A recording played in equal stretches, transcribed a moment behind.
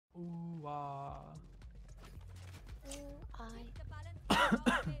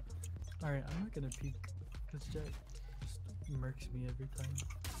Alright, I'm not gonna peek because Jet just murks me every time.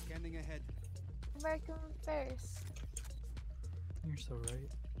 Scanning ahead. American first. You're so right.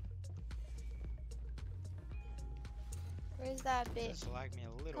 Where's that bitch? Just lag me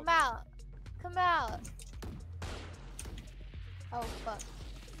a little Come bit. out! Come out! Oh fuck.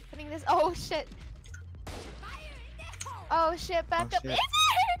 Putting this. Oh shit! Oh shit! Back Oh, up!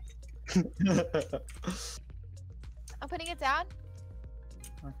 shit. I'm putting it down.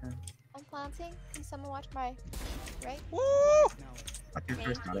 Okay. I'm planting. Can someone watch my right? Woo! Now. Okay,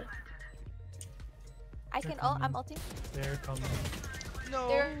 first got it. I They're can ult. I'm coming. ulting. They're coming. No.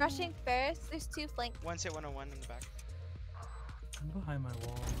 They're rushing first. There's two flank. One's hit 101 in the back. I'm behind my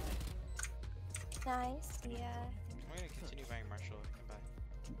wall. Nice. Yeah. I'm gonna continue buying Marshall. Come back.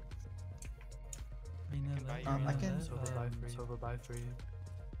 Reyna, buy let you. I can- Sova buy for you.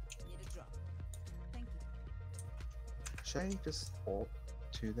 Should I just ult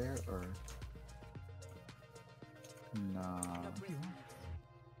 2 there or? Nah.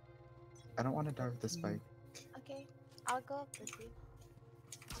 I don't want to dive the spike. Okay. I'll go up with you.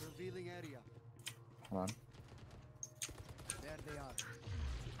 Revealing area. Hold on. There they are.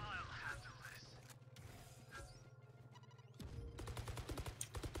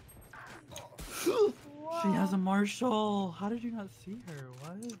 She has a Marshall! How did you not see her?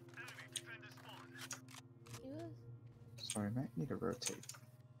 What? Sorry, I might need to rotate.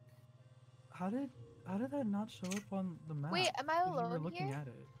 How did that not show up on the map? Wait, am I 'Cause you were alone looking here? at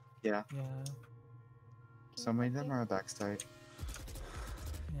it. Yeah. Yeah. So many of them are backside.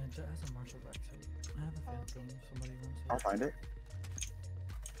 Yeah, Jet has a Marshall backside. I have a Phantom if somebody wants it. I'll find it.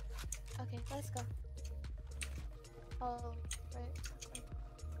 Okay, let's go. Oh, right.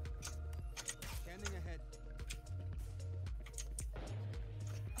 Scanning ahead.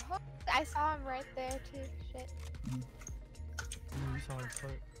 Oh, I saw him right there too. Shit. Oh, you saw her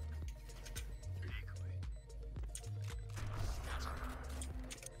foot.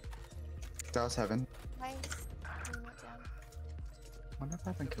 That was heaven. Nice. He went down. Wonder if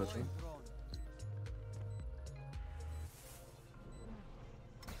I haven't killed you. Deploying drone.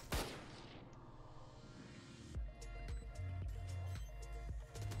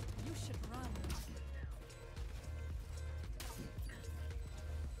 You should run.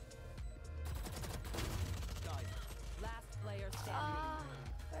 Died. Last player standing. Ah,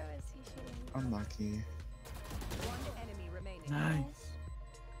 where was he shooting? Unlucky. One enemy remaining. Nice.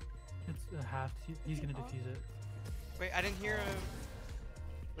 It's a half. He's gonna defuse it. Wait, I didn't hear him.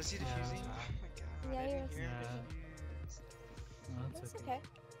 Was he Yeah. defusing? Oh my god. Yeah, I he didn't was. hear him Yeah. defuse. No, That's that's okay.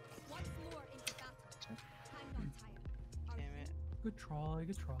 Once more into battle. I'm not tired. Damn it. Good try,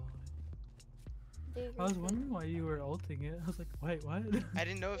 good try. Big I was or wondering why you were ulting it. I was like, wait, what? I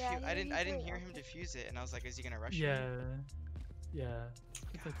didn't know if Yeah, you. he I didn't usually hear him ults it. defuse it, and I was like, is he gonna rush me? Yeah. Yeah.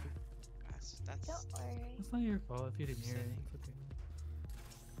 It's like, That's. Don't worry. it's not your fault if you didn't hear it. Upsetting. It's okay.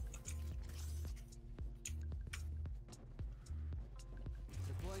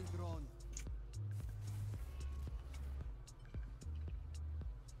 Deploying drone.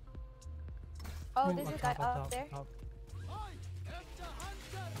 Oh, Ooh, there's a up guy top, up up top, there. top.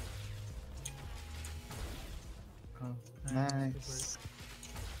 Oh, Nice, good nice.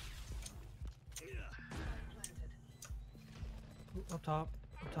 Ooh, up top,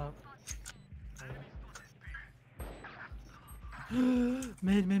 up top. Mid,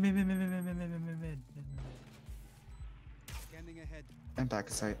 mid, mid, mid, mid, mid, mid, mid, mid, mid, mid, mid. Scanning ahead. And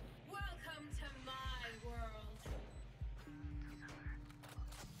backside. Welcome to my world.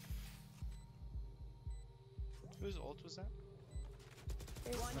 Whose ult was that?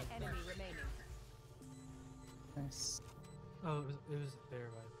 One enemy remaining. Nice. Oh, it was there,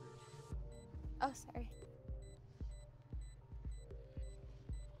 Viper. Oh, sorry.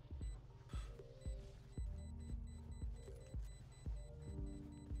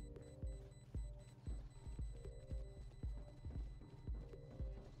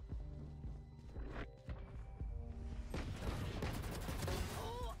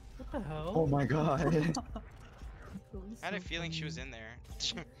 What the hell? Oh my god. I had a feeling she was in there.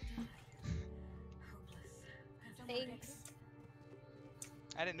 Thanks.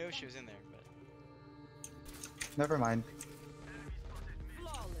 I didn't know she was in there, but Never mind.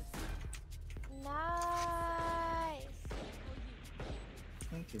 Flawless. Nice.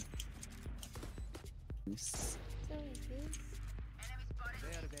 Thank you. Peace. So easy.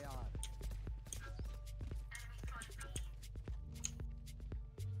 There they are.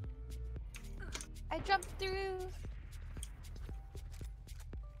 I jumped through.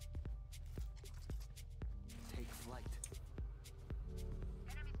 Take flight.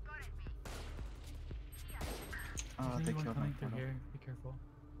 Oh, I they think one killed my coming through portal. here. Be careful.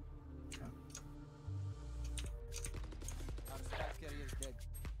 Our spike carrier is dead.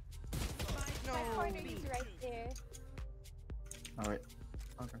 My corner is right there. Oh wait.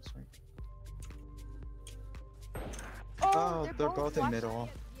 Oh, that's right. Oh, Oh, they're both in watching middle.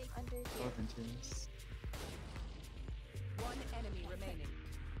 under here. Both in teams. One enemy remaining.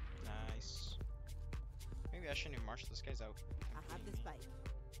 Nice. Maybe I shouldn't even marshal this guy's out. I have the spike.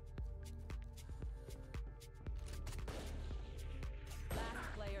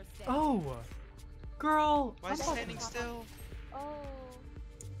 Last player standing. Oh! Girl! Why is he Okay. standing still? Oh.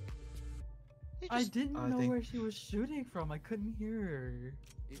 He I just, didn't I know think- where she was shooting from. I couldn't hear her.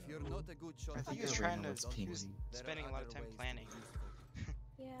 If you're not a good shot, I think he was the trying Reyna to- was he was peeking. there are spending a lot of other time ways to planning. be useful.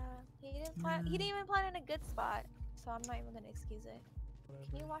 Yeah. He didn't even plan in a good spot. So I'm not even gonna excuse it.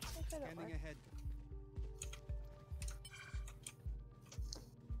 Can you watch me for the Scanning orb? ahead.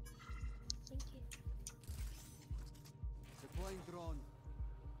 Thank you. Deploying drone.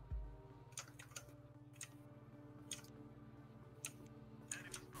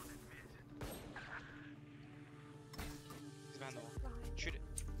 he's behind the wall. Behind. Shoot it.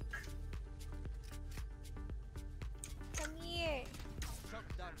 Come here.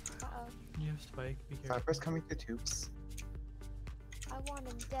 Shock down. Uh-oh. You have Spike. Be careful. Viper's coming to tubes. I want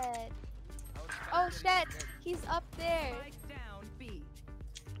him dead. Our spike Oh carrier shit! is dead. He's up there. Spike down B.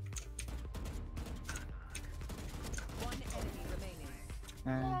 One enemy remaining.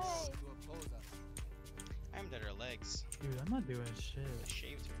 Nice. Yay. To oppose us. I aimed at her legs. Dude, I'm not doing shit. I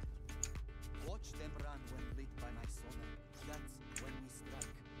shaved her. Watch them run when lit by my sonar. That's when we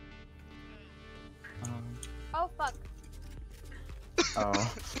strike. Oh fuck.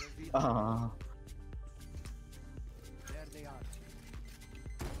 Oh. Reveal. Oh. There they are.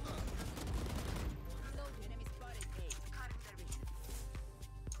 Reload. Enemy spotted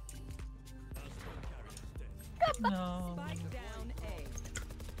A. No. Spike down A.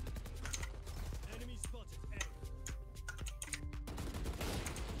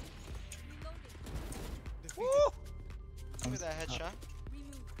 Woo! Look at that headshot.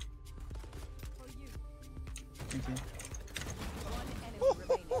 Thank you. One enemy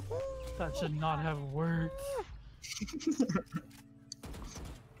remaining. That should not have worked.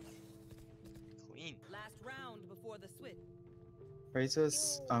 Clean. Last round before the switch. Raise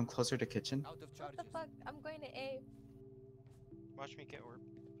us closer to kitchen. Out of What charges. the fuck? I'm going to A. Watch me get orb.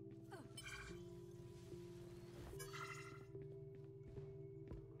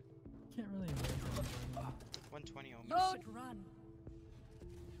 Can't really imagine. 120 almost. Oh, run.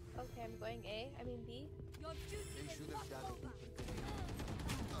 okay, I'm going A. I mean B. They should have gathered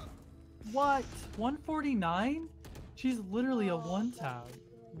in What? 149? She's literally a one tap.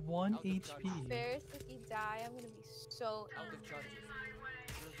 1 Out of HP. charges. Ferris, if you die, I'm gonna be so Out angry. of charges.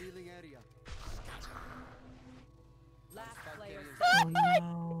 Revealing area. Last player Oh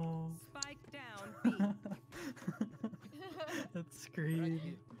no. Spike down B. That scream.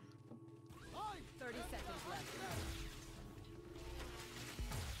 30 seconds left.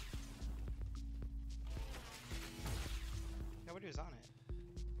 Nobody was on it.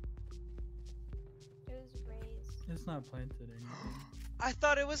 It was raised. It's not planted or anything. I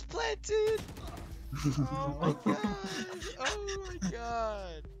thought it was planted! Oh my god! Oh my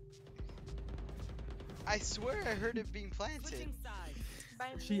god! I swear I heard it being planted. Switching sides. By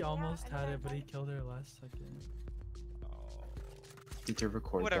She me, almost yeah, had and it, but then he killed her last second. Oh. Did you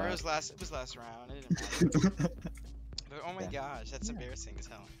record Whatever, that? it was last round. It didn't matter. But oh my Yeah. gosh, that's Yeah. embarrassing as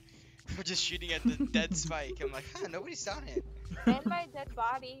hell. We're just shooting at the dead spike. I'm like, huh, nobody's on it. and my dead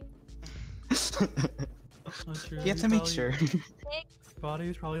body. Not true. You have to make sure. Thanks. Body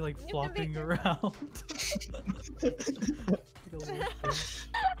was probably like You have to flopping make sure. around. Like a little fish.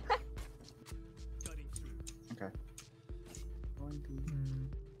 Okay. Going B.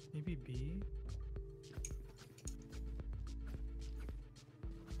 Maybe B?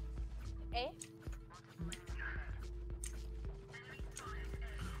 A.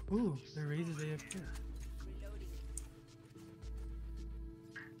 Ooh, the raises AFK.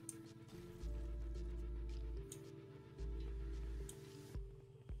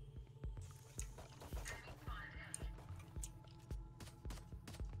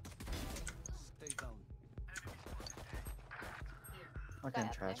 Stay down. Fucking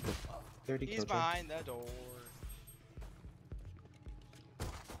Got trash it. with 30 He's killjoy. behind the door.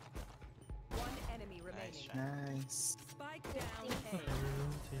 One enemy Nice remaining. shot. Nice. Spike down Oh, A. rotating.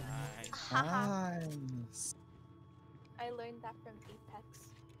 Nice. Haha. Nice. I learned that from Apex.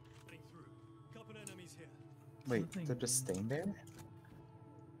 Wait, Nothing they're just good. staying there?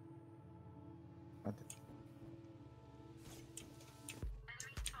 What the-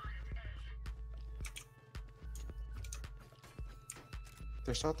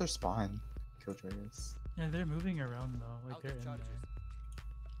 They're still at their spawn. Killjoys. Yeah, they're moving around though. Like Out they're of in charges. there.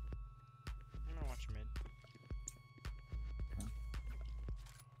 I'm gonna watch mid.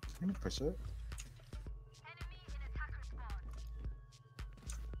 I'm gonna push it.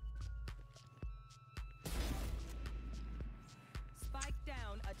 Spike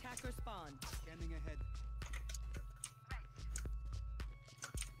down. Attacker spawn. Scanning ahead.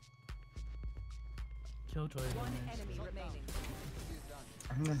 Killjoy in One there. enemy remaining. Is done.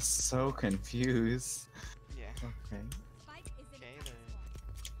 I'm so confused. Yeah. Okay. Spike is in Okay, attack they're spawn.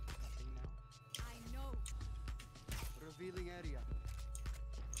 nothing now. I know. Revealing area.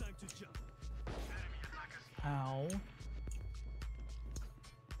 Time to jump. Ow.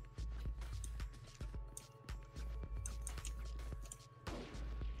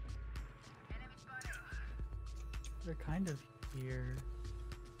 They're kind of here.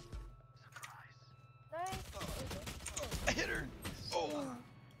 Nice. I hit her! Oh!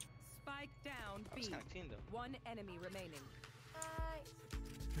 Spike down. That was B. kinda clean though. One enemy remaining. Nice.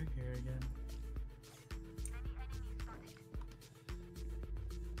 They're here again.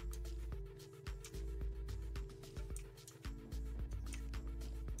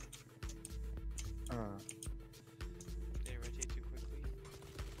 They rotate too quickly.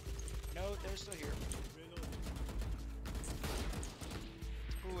 No, they're still here.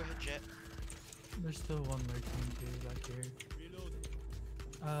 Ooh, I hit Jet. There's still one lurking too back here.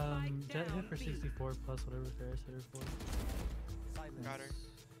 Jet hit for 64 plus whatever Ferris hit her for. Silence. Got her.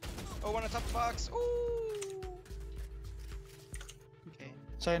 Oh, one on top of the box! Ooh! Okay,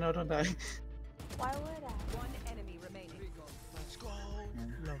 Shy, no, don't die. Why would I? One enemy remaining. Rigo. let's go! Lovely,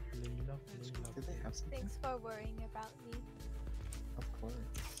 lovely, Did lovely. they have something? Thanks for worrying about me. Of course.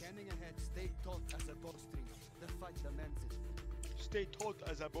 Scanning ahead. Stay taut as a bowstring. The fight demands it. Stay taut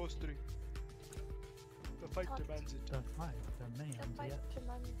as a bowstring. The fight Taut. demands it. The fight, the man, The fight yeah.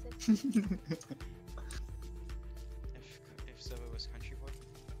 demands it. If Sova was country boy.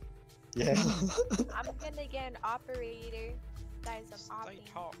 Yeah. I'm gonna get an operator. Guys, I'm Stay opting.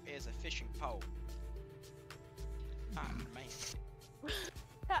 taut as a fishing pole. Ah, man.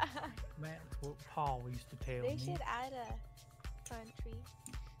 Man, that's what Paul used to tell They me. should add a country. You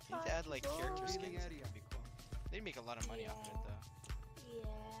need to add like character Boy. skins. That'd be cool. They'd make a lot of money off of it though.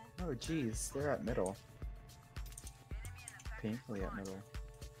 Yeah. Oh, jeez. They're at middle. Painfully at middle.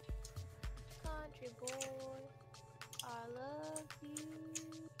 Country boy. I love you.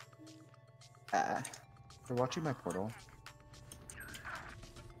 Ah. They're watching my portal.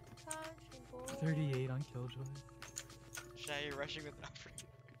 Country boy. 38 on Killjoy. Shy, you're rushing with an operator.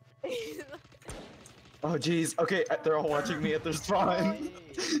 Oh, jeez. Okay, they're all watching me at their spawn. Hey.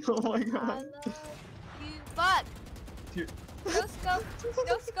 Oh my I god. love you. Fuck! Dude. No scope!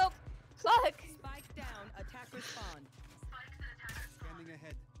 No scope! Fuck! Spike down. Attacker spawn. Scanning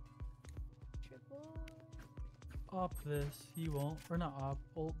ahead. Triple. Op this, you won't. Or not op,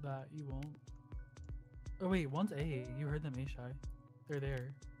 ult that, you won't. Oh wait, one's A. You heard them A shy. They're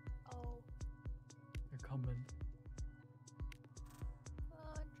there. Oh. They're coming.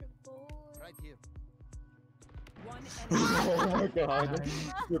 Country boy. Right here. One Oh enemy. my god.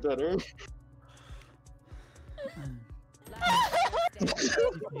 Nice. You're better. Last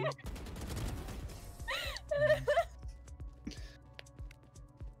player standing.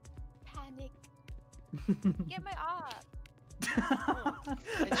 Panic. Get my op.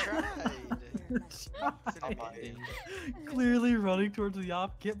 I tried. Shy. Body. Clearly running towards the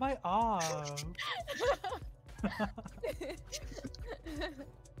op. Get my op.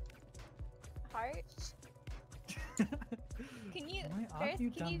 Heart. Can you? My op, First,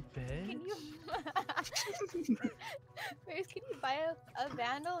 you can dumb you? bitch. Can you? First, can you buy a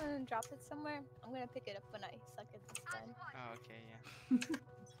vandal and then drop it somewhere? I'm gonna pick it up when I suck at this done. Oh, okay, yeah.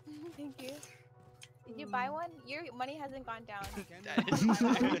 Thank you. Did you buy one? Your money hasn't gone down. Scanning That is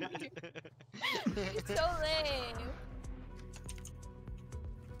It's so lame.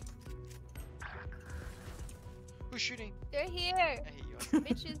 Who's shooting? They're here. I hate you.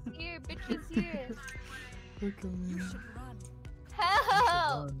 Bitches here. Bitches here. They're coming.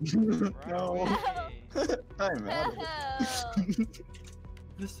 Help! Run No. away. I'm out. Help!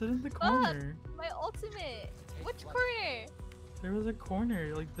 Just sit in the corner. My ultimate. Which corner? There was a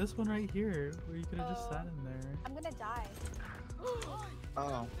corner, like this one right here, where you could have just sat in there. I'm gonna die.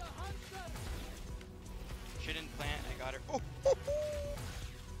 Oh. She didn't plant, I got her. Oh!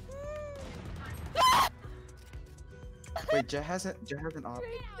 Wait, Jet hasn't op. Get out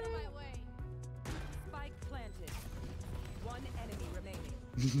of my way. Spike planted. One enemy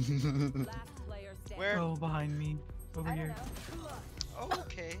remaining. Last player standing. Where? Oh, behind me. Over I don't here. know. Oh,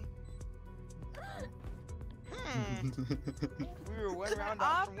 okay. Hmm. We were one round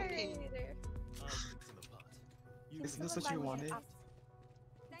off from winning. Operator. Isn't this what you wanted?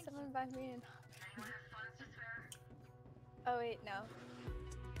 Someone buy me an Oh wait, no.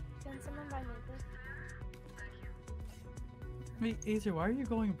 Can someone buy me this? Wait, Acer, why are you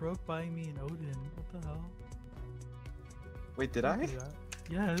going broke buying me an Odin? What the hell? Wait, did Don't I? do that.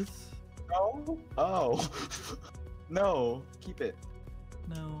 Yes. No. Oh. No. Keep it.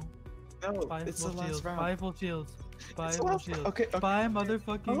 No. No. Buy It's full the last shields. round. Buy full shields. Buy It's the full last- shields. Okay. Okay. Buy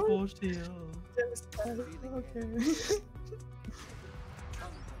motherfucking Oh. full shields. Yes, okay.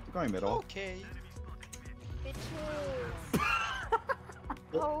 Going middle. Okay. Bitches.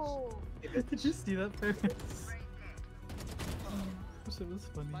 Oh. Did you see that, Paris? Wish it was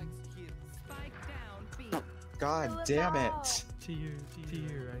funny. Spike's here. Spike down B. God Look damn out. it. To you,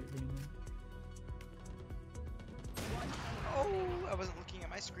 right, Lena? Oh, I wasn't looking at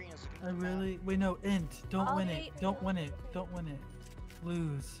my screen. I was looking I at the map. really wait. No, int. Don't I'll win it. wait for Don't you. win it. Don't win it.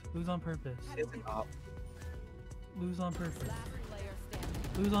 Lose. Lose on purpose. It's an op. Lose on purpose. Last player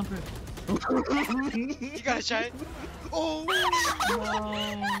standing. Lose on purpose. You got a shot. Oh! No.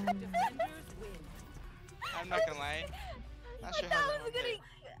 Defenders win. I'm not gonna lie. Not sure I how thought that I one was hit.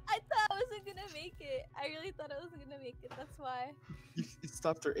 I thought I wasn't gonna make it. I really thought I wasn't gonna make it. That's why. You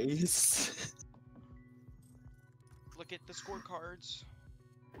stopped her ace. Look at the scorecards.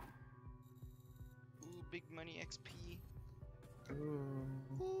 Ooh, big money XP.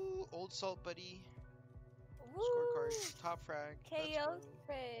 Ooh. Ooh, old salt buddy. Woo. Scorecards. Top frag. Let's KO go.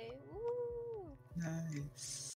 spray. Woo. Nice.